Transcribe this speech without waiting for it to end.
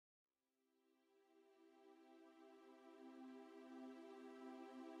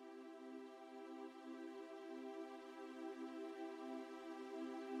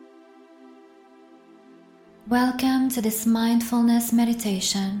Welcome to this mindfulness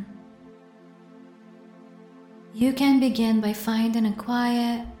meditation. You can begin by finding a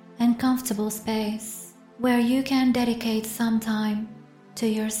quiet and comfortable space where you can dedicate some time to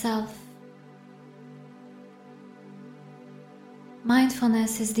yourself.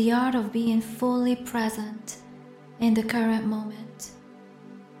 Mindfulness is the art of being fully present in the current moment.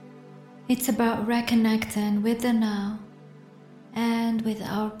 It's about reconnecting with the now and with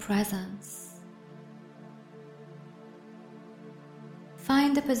our presence.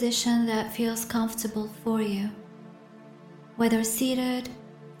 Find a position that feels comfortable for you, whether seated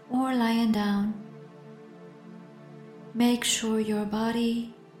or lying down. Make sure your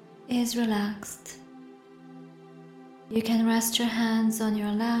body is relaxed. You can rest your hands on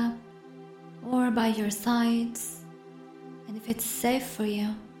your lap or by your sides, and if it's safe for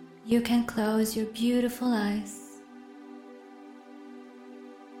you, you can close your beautiful eyes.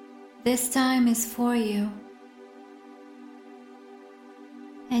 This time is for you,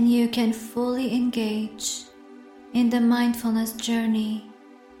 and you can fully engage in the mindfulness journey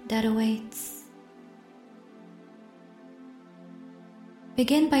that awaits.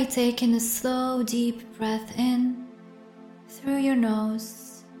 Begin by taking a slow, deep breath in through your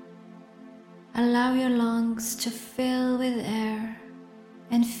nose. Allow your lungs to fill with air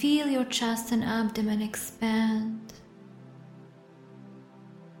and feel your chest and abdomen expand.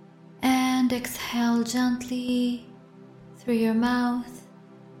 And exhale gently through your mouth,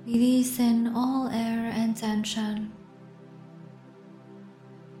 releasing all air and tension.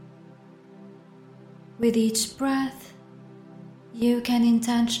 With each breath, you can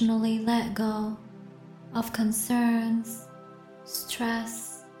intentionally let go of concerns,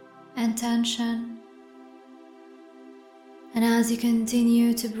 stress, and tension. And as you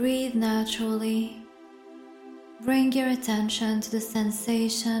continue to breathe naturally, bring your attention to the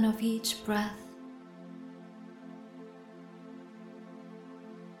sensation of each breath.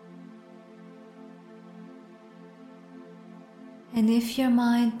 And if your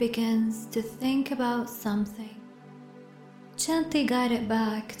mind begins to think about something, gently guide it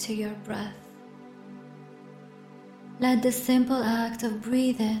back to your breath. Let the simple act of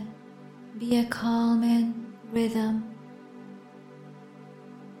breathing be a calming rhythm.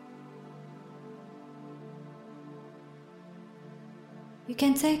 You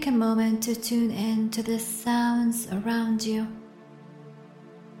can take a moment to tune in to the sounds around you.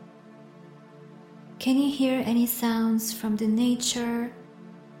 Can you hear any sounds from the nature,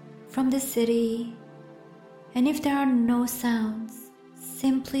 from the city? And if there are no sounds,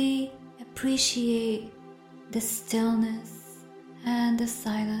 simply appreciate the stillness and the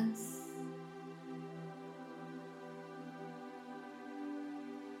silence.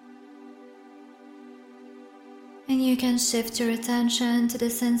 And you can shift your attention to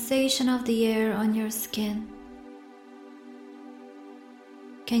the sensation of the air on your skin.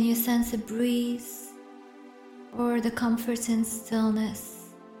 Can you sense a breeze or the comforting stillness?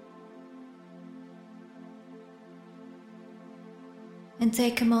 And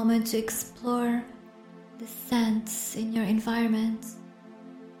take a moment to explore the scents in your environment.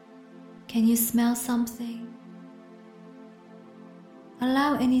 Can you smell something?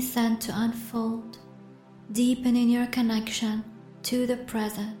 Allow any scent to unfold, deepening your connection to the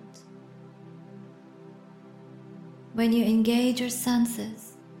present. When you engage your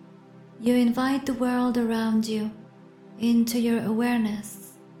senses, you invite the world around you into your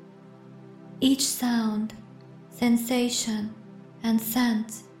awareness. Each sound, sensation, and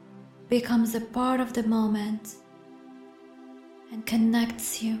scent becomes a part of the moment and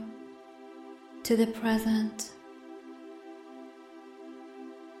connects you to the present.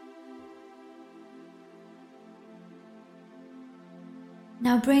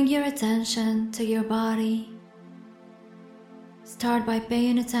 Now bring your attention to your body. Start by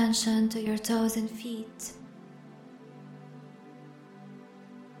paying attention to your toes and feet.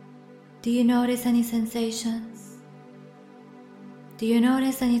 Do you notice any sensations? Do you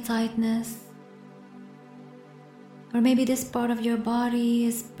notice any tightness? Or maybe this part of your body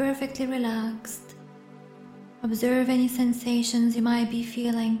is perfectly relaxed. Observe any sensations you might be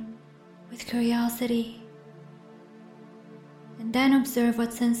feeling with curiosity. And then observe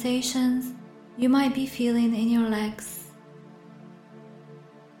what sensations you might be feeling in your legs,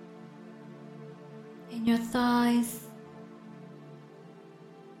 in your thighs,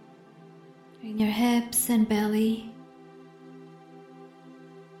 in your hips and belly.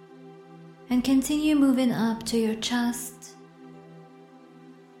 And continue moving up to your chest,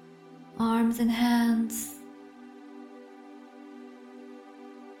 arms and hands,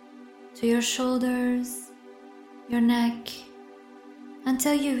 to your shoulders, your neck,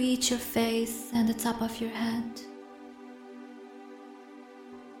 until you reach your face and the top of your head.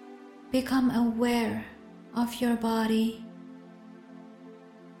 Become aware of your body.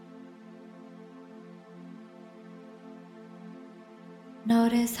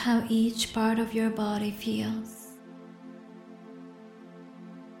 Notice how each part of your body feels.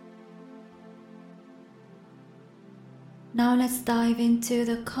 Now let's dive into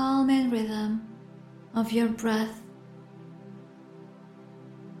the calming rhythm of your breath.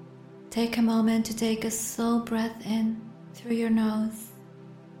 Take a moment to take a slow breath in through your nose.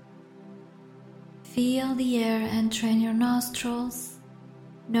 Feel the air enter in your nostrils.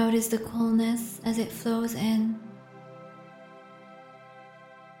 Notice the coolness as it flows in.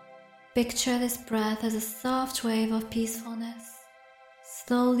 Picture this breath as a soft wave of peacefulness,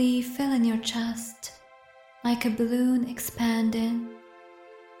 slowly filling your chest like a balloon expanding.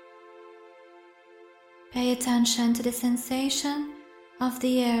 Pay attention to the sensation of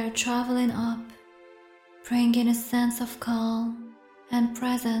the air traveling up, bringing a sense of calm and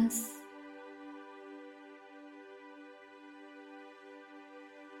presence.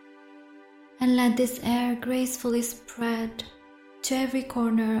 And let this air gracefully spread to every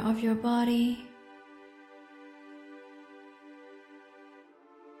corner of your body.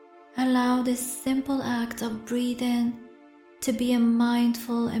 Allow this simple act of breathing to be a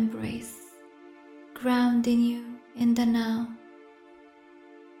mindful embrace, grounding you in the now.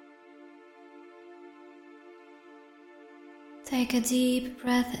 Take a deep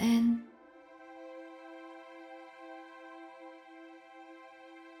breath in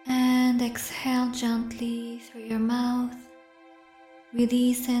and exhale gently through your mouth,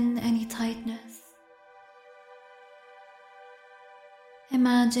 releasing any tightness.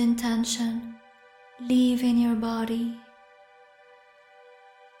 Imagine tension leaving your body.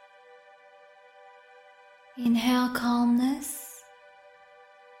 Inhale calmness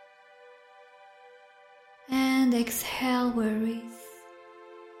and exhale worries.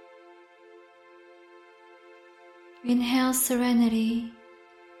 Inhale serenity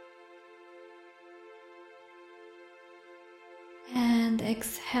and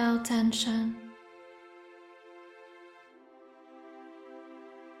exhale tension.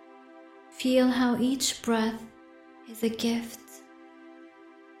 Feel how each breath is a gift,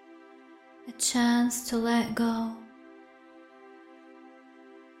 a chance to let go,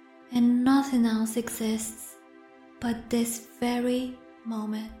 and nothing else exists but this very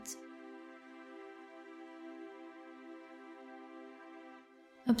moment.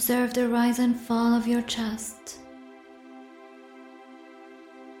 Observe the rise and fall of your chest,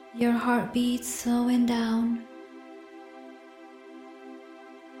 your heartbeat slowing down.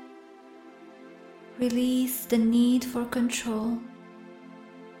 Release the need for control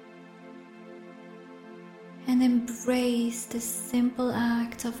and embrace the simple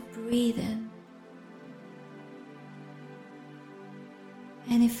act of breathing.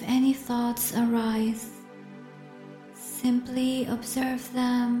 And if any thoughts arise, simply observe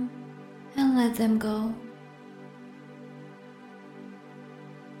them and let them go.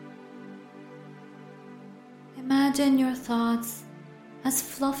 Imagine your thoughts as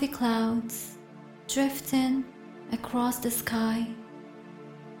fluffy clouds drifting across the sky.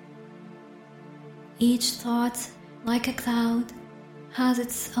 Each thought, like a cloud, has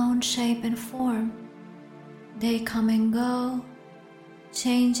its own shape and form. They come and go,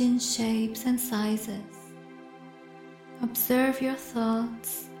 changing shapes and sizes. Observe your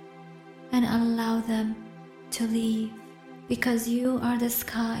thoughts and allow them to leave, because you are the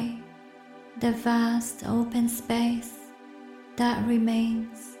sky, the vast open space that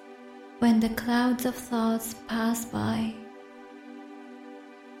remains when the clouds of thoughts pass by.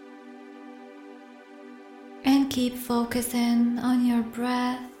 And keep focusing on your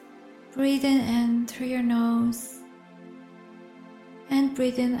breath, breathing in through your nose and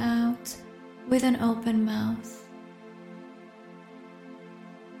breathing out with an open mouth.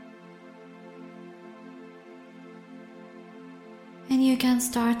 And you can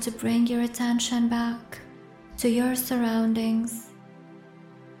start to bring your attention back to your surroundings.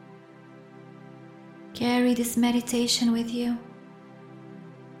 Carry this meditation with you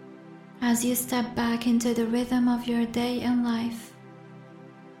as you step back into the rhythm of your day and life.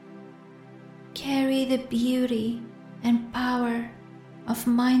 Carry the beauty and power of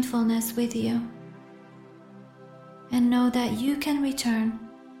mindfulness with you, and know that you can return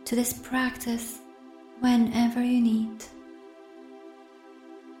to this practice whenever you need.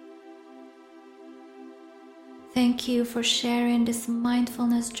 Thank you for sharing this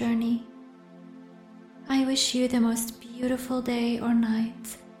mindfulness journey. I wish you the most beautiful day or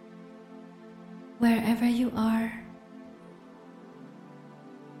night, wherever you are.